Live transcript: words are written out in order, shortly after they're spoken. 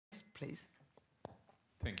please.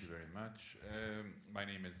 Thank you very much. My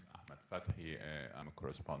name is Ahmed Fathi. I'm a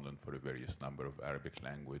correspondent for a various number of Arabic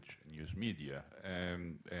language news media.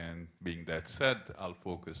 And being that said, I'll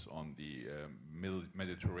focus on the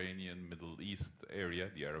Mediterranean, Middle East area,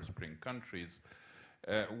 the Arab Spring countries.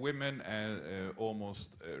 Women almost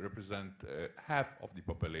represent half of the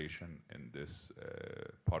population in this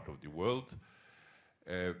part of the world.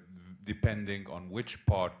 Depending on which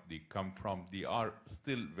part they come from, they are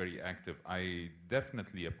still very active. I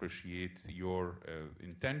definitely appreciate your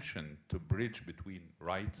intention to bridge between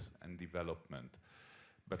rights and development.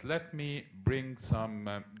 But let me bring some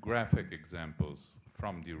graphic examples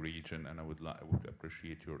from the region, and I would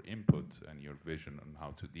appreciate your input and your vision on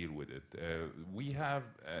how to deal with it. We have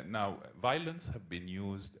now, violence have been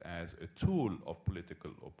used as a tool of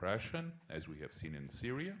political oppression, as we have seen in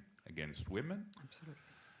Syria, against women.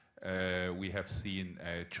 Absolutely. We have seen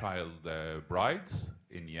child brides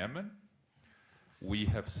in Yemen. We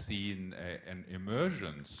have seen an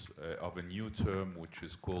emergence of a new term which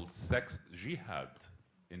is called Sex Jihad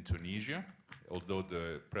in Tunisia, although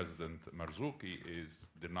the President Marzouki is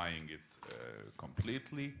denying it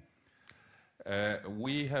completely.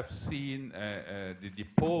 We have seen the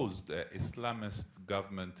deposed Islamist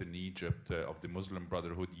government in Egypt of the Muslim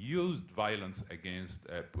Brotherhood used violence against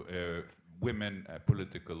women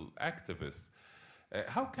political activists.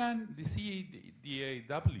 How can the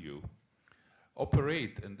CEDAW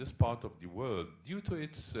operate in this part of the world due to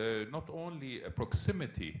its not only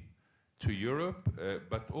proximity to Europe,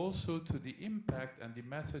 but also to the impact and the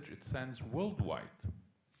message it sends worldwide?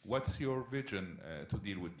 What's your vision to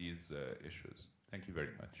deal with these issues? Thank you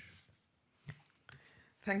very much.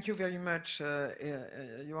 Thank you very much.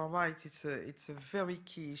 You are right. It's a very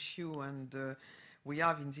key issue, and we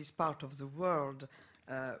have in this part of the world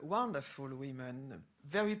wonderful women,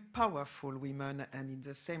 very powerful women, and in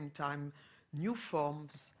the same time new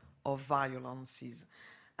forms of violences.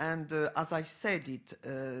 And as I said it,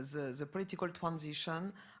 the political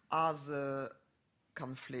transition as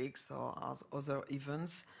conflicts or as other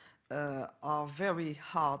events are very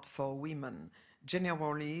hard for women.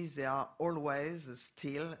 Generally, they are always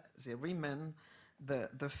still, they remain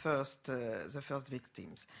the first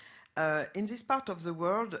victims. In this part of the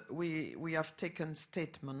world, we have taken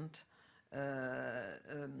statement,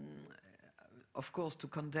 of course, to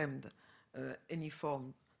condemn any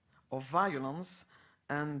form of violence.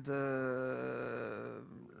 And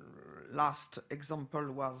last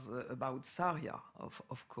example was about Syria,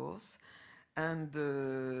 of course. And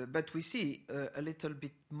but we see a little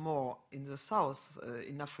bit more in the south,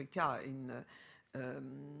 in Africa, in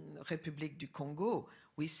Republic du Congo.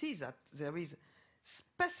 We see that there is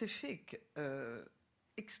specific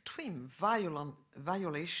extreme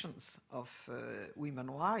violations of women's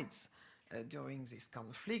rights during this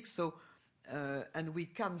conflict. So, and we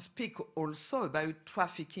can speak also about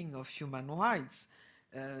trafficking of human rights.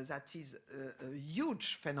 That is a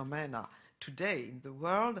huge phenomena today in the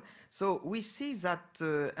world. So we see that,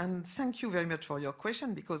 and thank you very much for your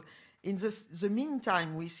question, because in the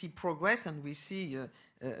meantime we see progress and we see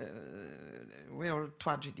real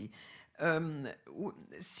tragedy.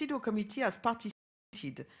 CEDAW committee has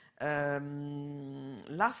participated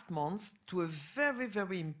last month to a very,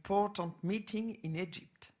 very important meeting in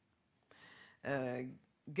Egypt,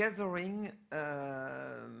 gathering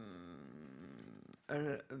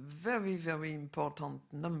a very, very important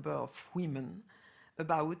number of women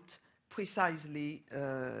about precisely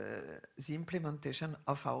the implementation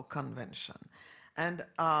of our convention. And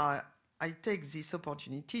I take this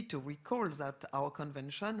opportunity to recall that our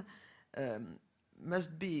convention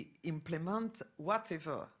must be implemented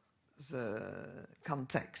whatever the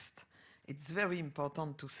context. It's very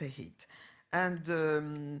important to say it.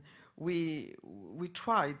 And we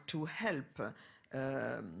try to help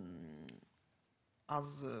as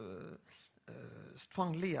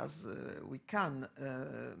strongly as we can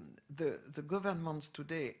the governments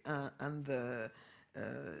today and the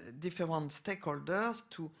different stakeholders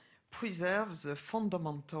to preserve the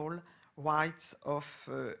fundamental rights of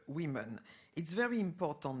women. It's very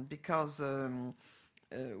important because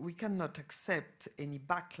we cannot accept any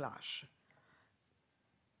backlash.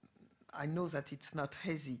 I know that it's not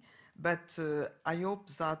easy, but I hope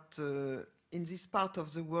that in this part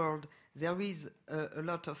of the world there is a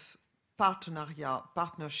lot of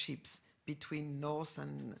partnerships between North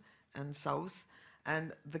and South,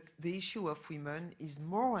 and the issue of women is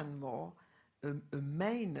more and more a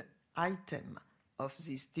main item of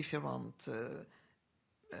these different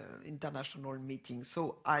international meetings.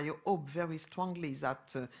 So I hope very strongly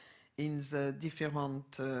that in the different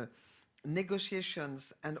negotiations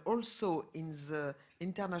and also in the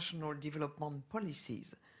international development policies,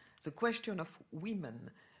 the question of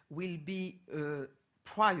women will be a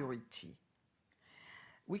priority.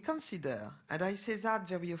 We consider, and I say that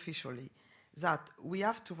very officially, that we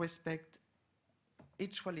have to respect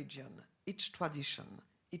each religion, each tradition,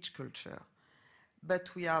 each culture, but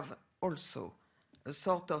we have also a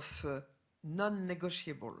sort of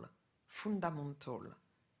non-negotiable, fundamental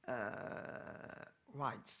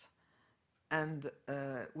rights. And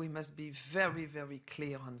we must be very, very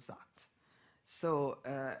clear on that. So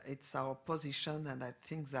it's our position, and I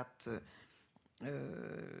think that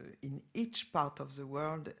in each part of the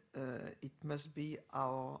world, it must be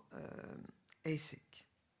our ethic.